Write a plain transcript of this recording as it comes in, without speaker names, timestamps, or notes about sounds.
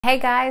Hey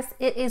guys,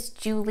 it is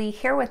Julie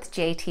here with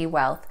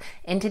JT.Wealth.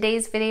 In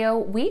today's video,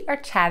 we are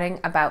chatting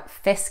about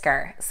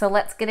Fisker, so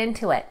let's get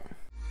into it.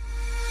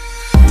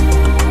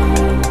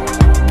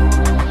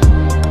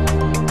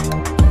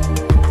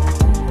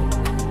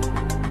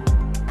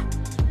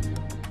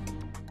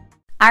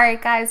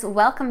 Alright guys,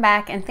 welcome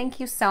back and thank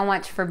you so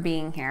much for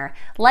being here.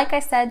 Like I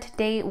said,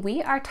 today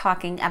we are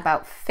talking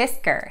about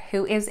Fisker,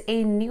 who is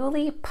a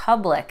newly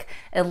public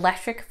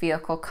electric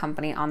vehicle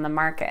company on the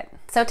market.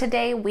 So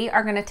today we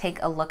are going to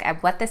take a look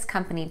at what this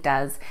company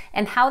does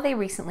and how they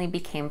recently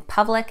became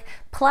public,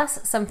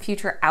 plus some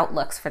future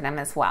outlooks for them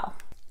as well.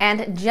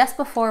 And just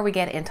before we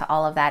get into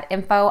all of that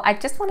info, I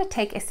just want to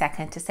take a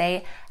second to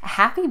say a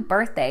happy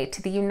birthday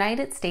to the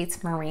United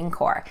States Marine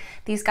Corps.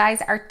 These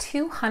guys are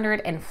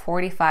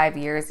 245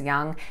 years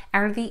young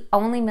and are the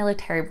only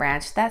military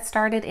branch that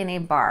started in a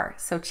bar.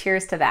 So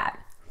cheers to that.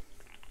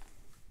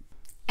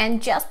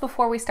 And just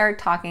before we start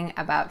talking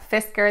about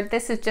Fisker,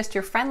 this is just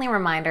your friendly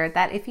reminder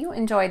that if you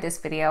enjoyed this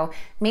video,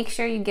 make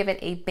sure you give it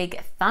a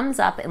big thumbs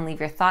up and leave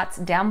your thoughts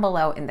down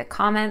below in the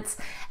comments.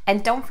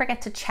 And don't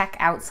forget to check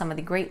out some of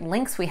the great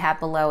links we have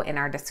below in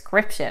our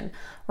description.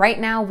 Right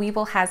now,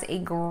 Webull has a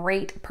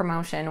great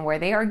promotion where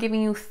they are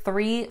giving you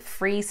 3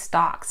 free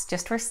stocks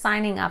just for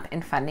signing up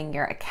and funding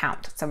your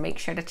account. So make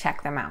sure to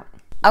check them out.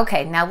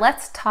 Okay, now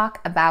let's talk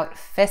about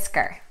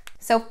Fisker.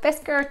 So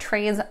Fisker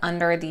trades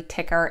under the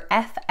ticker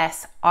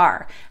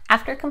FSR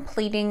after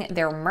completing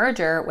their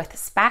merger with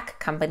SPAC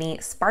company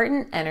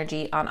Spartan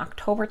Energy on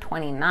October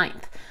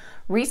 29th.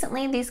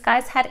 Recently, these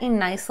guys had a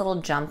nice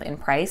little jump in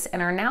price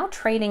and are now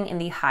trading in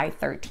the high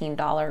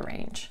 $13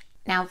 range.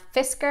 Now,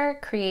 Fisker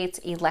creates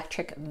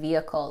electric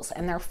vehicles,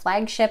 and their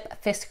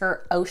flagship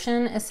Fisker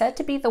Ocean is said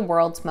to be the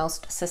world's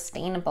most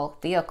sustainable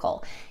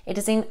vehicle. It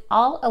is an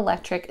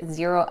all-electric,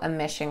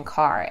 zero-emission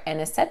car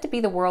and is said to be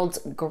the world's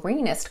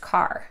greenest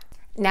car.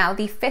 Now,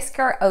 the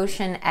Fisker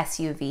Ocean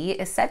SUV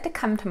is set to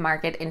come to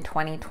market in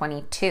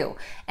 2022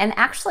 and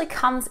actually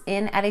comes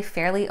in at a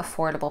fairly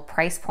affordable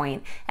price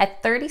point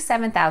at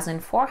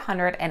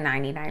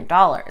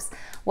 $37,499.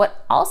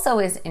 What also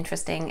is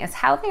interesting is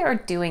how they are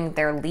doing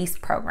their lease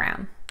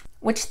program,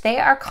 which they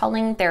are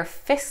calling their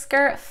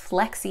Fisker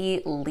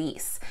Flexi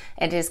Lease.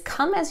 It is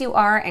come as you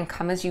are and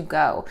come as you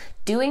go,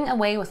 doing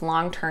away with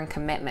long-term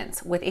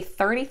commitments with a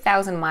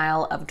 30,000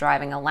 mile of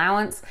driving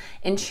allowance,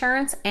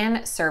 insurance,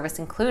 and service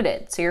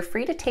included. So you're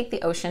free to take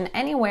the Ocean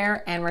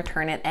anywhere and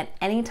return it at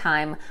any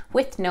time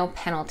with no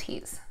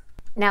penalties.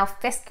 Now,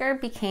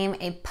 Fisker became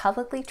a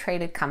publicly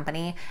traded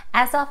company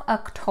as of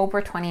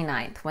October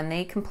 29th when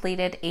they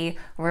completed a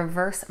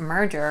reverse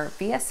merger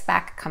via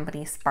SPAC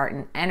company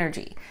Spartan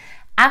Energy.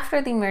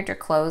 After the merger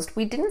closed,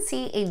 we didn't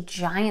see a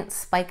giant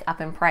spike up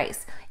in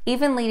price,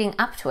 even leading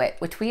up to it,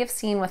 which we have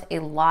seen with a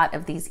lot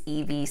of these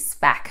EV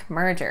SPAC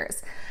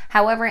mergers.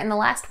 However, in the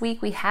last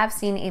week, we have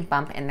seen a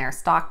bump in their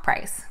stock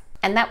price.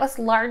 And that was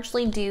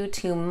largely due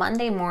to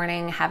Monday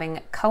morning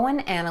having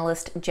Cowen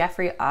analyst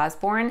Jeffrey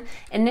Osborne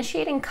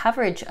initiating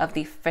coverage of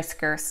the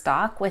Fisker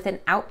stock with an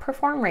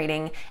outperform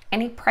rating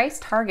and a price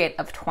target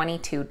of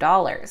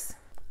 $22.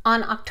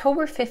 On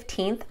October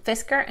 15th,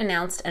 Fisker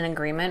announced an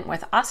agreement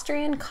with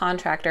Austrian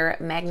contractor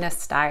Magna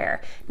Steyr.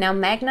 Now,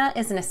 Magna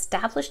is an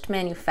established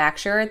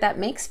manufacturer that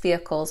makes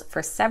vehicles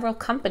for several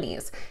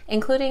companies,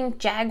 including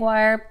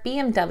Jaguar,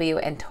 BMW,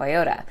 and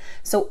Toyota.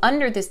 So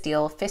under this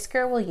deal,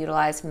 Fisker will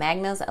utilize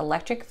Magna's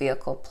electric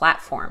vehicle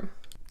platform.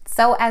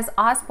 So as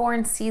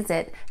Osborne sees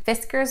it,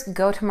 Fisker's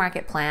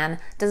go-to-market plan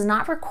does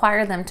not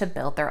require them to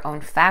build their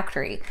own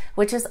factory,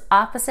 which is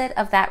opposite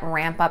of that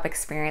ramp-up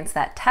experience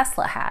that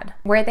Tesla had,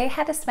 where they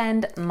had to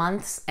spend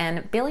months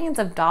and billions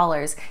of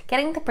dollars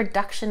getting the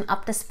production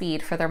up to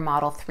speed for their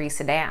Model 3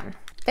 sedan.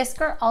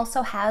 Fisker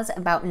also has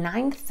about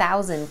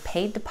 9,000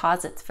 paid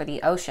deposits for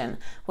the Ocean,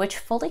 which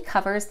fully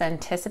covers the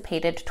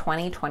anticipated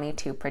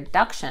 2022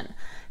 production.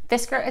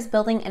 Fisker is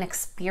building an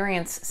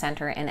experience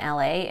center in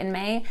LA in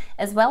May,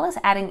 as well as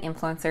adding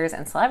influencers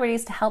and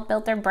celebrities to help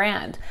build their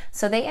brand.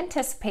 So they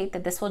anticipate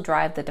that this will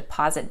drive the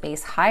deposit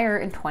base higher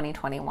in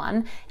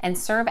 2021 and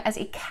serve as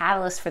a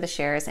catalyst for the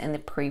shares in the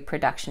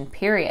pre-production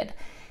period.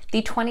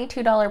 The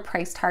 $22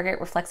 price target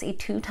reflects a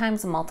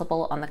 2x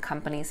multiple on the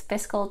company's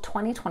fiscal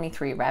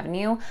 2023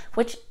 revenue,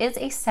 which is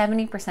a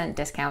 70%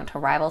 discount to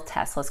rival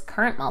Tesla's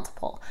current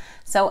multiple.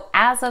 So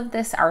as of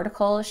this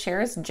article,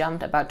 shares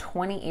jumped about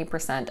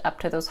 28% up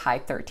to those high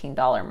 $13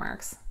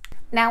 marks.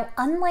 Now,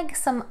 unlike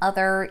some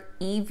other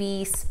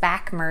EV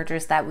SPAC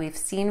mergers that we've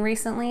seen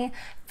recently,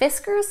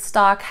 Fisker's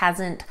stock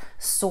hasn't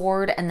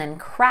soared and then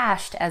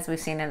crashed as we've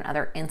seen in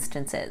other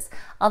instances,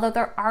 although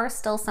there are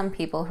still some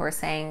people who are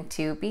saying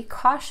to be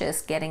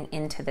cautious getting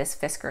into this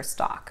Fisker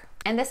stock.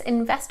 And this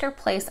Investor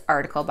Place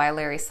article by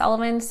Larry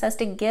Sullivan says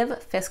to give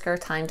Fisker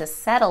time to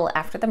settle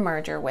after the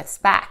merger with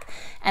SPAC,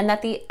 and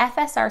that the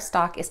FSR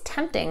stock is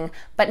tempting,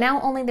 but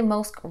now only the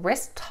most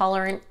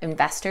risk-tolerant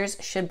investors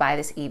should buy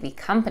this EV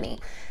company.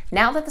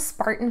 Now that the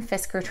Spartan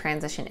Fisker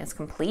transition is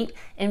complete,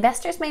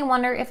 investors may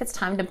wonder if it's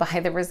time to buy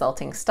the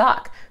resulting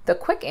stock. The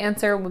quick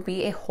answer would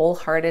be a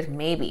wholehearted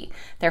maybe.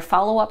 Their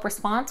follow-up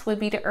response would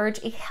be to urge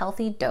a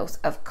healthy dose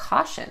of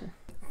caution.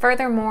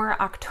 Furthermore,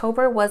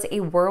 October was a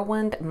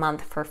whirlwind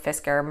month for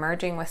Fisker,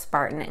 merging with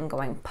Spartan and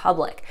going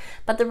public,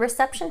 but the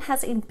reception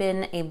has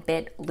been a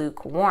bit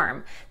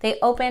lukewarm. They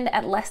opened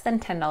at less than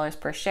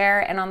 $10 per share,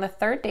 and on the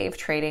third day of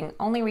trading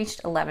only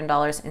reached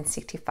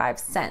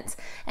 $11.65.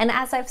 And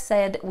as I've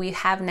said, we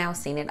have now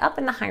seen it up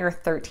in the higher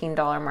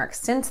 $13 mark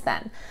since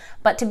then.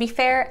 But to be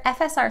fair,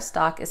 FSR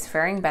stock is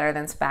faring better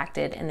than SPAC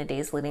did in the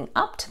days leading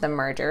up to the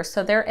merger,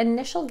 so their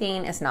initial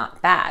gain is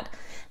not bad.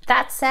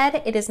 That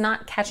said, it is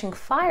not catching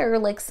fire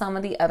like some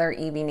of the other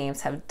EV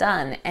names have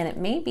done, and it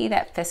may be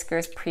that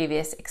Fisker's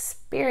previous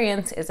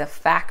experience is a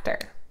factor.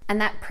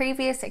 And that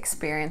previous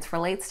experience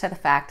relates to the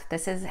fact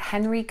this is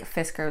Henrik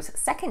Fisker's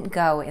second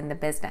go in the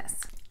business.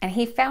 And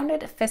he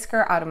founded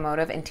Fisker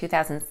Automotive in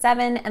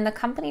 2007, and the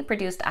company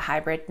produced a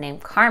hybrid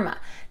named Karma.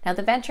 Now,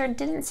 the venture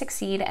didn't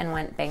succeed and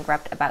went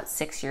bankrupt about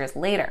 6 years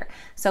later.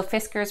 So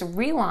Fisker's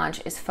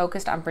relaunch is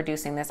focused on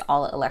producing this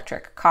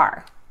all-electric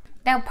car.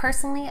 Now,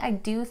 personally, I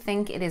do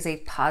think it is a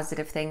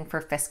positive thing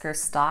for Fisker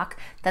stock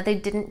that they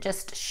didn't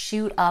just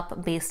shoot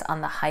up based on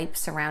the hype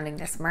surrounding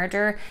this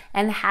merger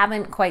and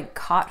haven't quite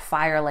caught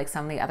fire like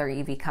some of the other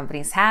EV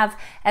companies have,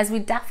 as we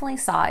definitely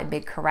saw a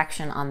big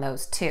correction on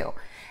those too.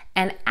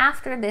 And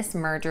after this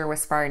merger with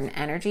Spartan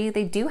Energy,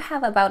 they do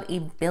have about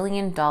 $1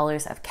 billion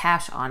of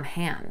cash on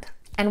hand.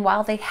 And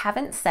while they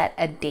haven't set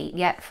a date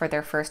yet for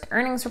their first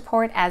earnings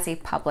report as a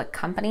public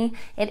company,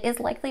 it is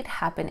likely to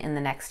happen in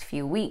the next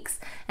few weeks.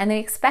 And they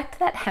expect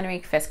that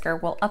Henrik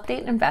Fisker will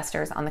update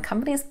investors on the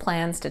company's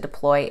plans to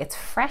deploy its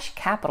fresh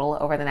capital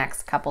over the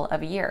next couple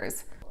of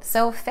years.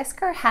 So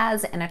Fisker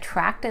has an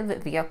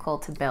attractive vehicle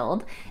to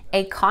build,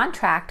 a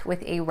contract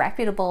with a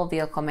reputable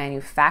vehicle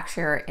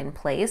manufacturer in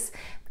place,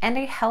 and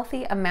a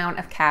healthy amount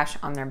of cash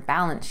on their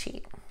balance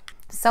sheet.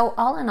 So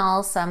all in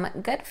all, some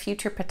good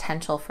future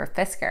potential for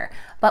Fisker,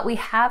 but we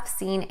have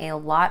seen a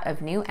lot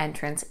of new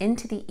entrants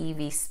into the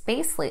EV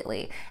space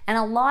lately and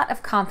a lot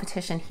of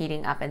competition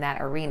heating up in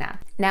that arena.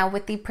 Now,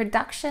 with the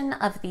production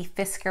of the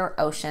Fisker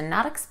Ocean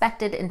not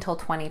expected until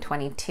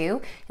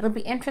 2022, it'll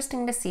be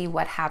interesting to see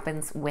what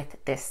happens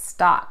with this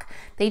stock.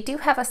 They do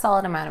have a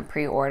solid amount of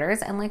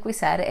pre-orders, and like we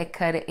said, it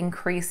could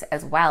increase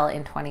as well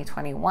in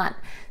 2021.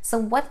 So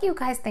what do you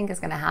guys think is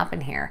going to happen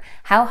here?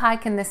 How high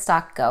can this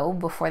stock go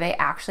before they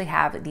actually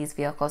have these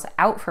vehicles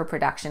out for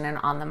production and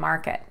on the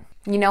market?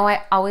 You know,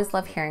 I always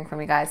love hearing from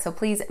you guys, so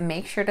please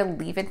make sure to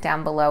leave it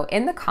down below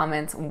in the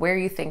comments where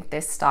you think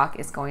this stock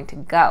is going to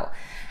go.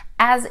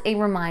 As a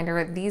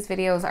reminder, these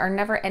videos are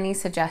never any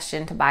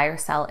suggestion to buy or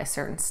sell a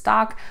certain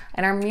stock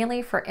and are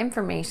merely for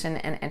information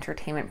and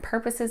entertainment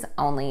purposes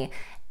only.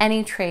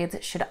 Any trades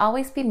should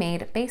always be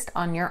made based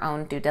on your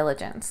own due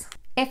diligence.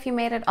 If you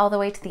made it all the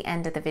way to the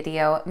end of the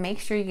video, make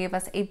sure you give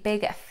us a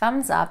big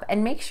thumbs up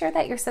and make sure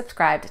that you're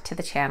subscribed to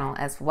the channel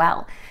as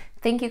well.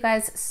 Thank you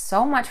guys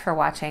so much for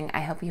watching.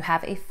 I hope you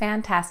have a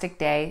fantastic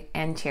day,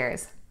 and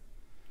cheers.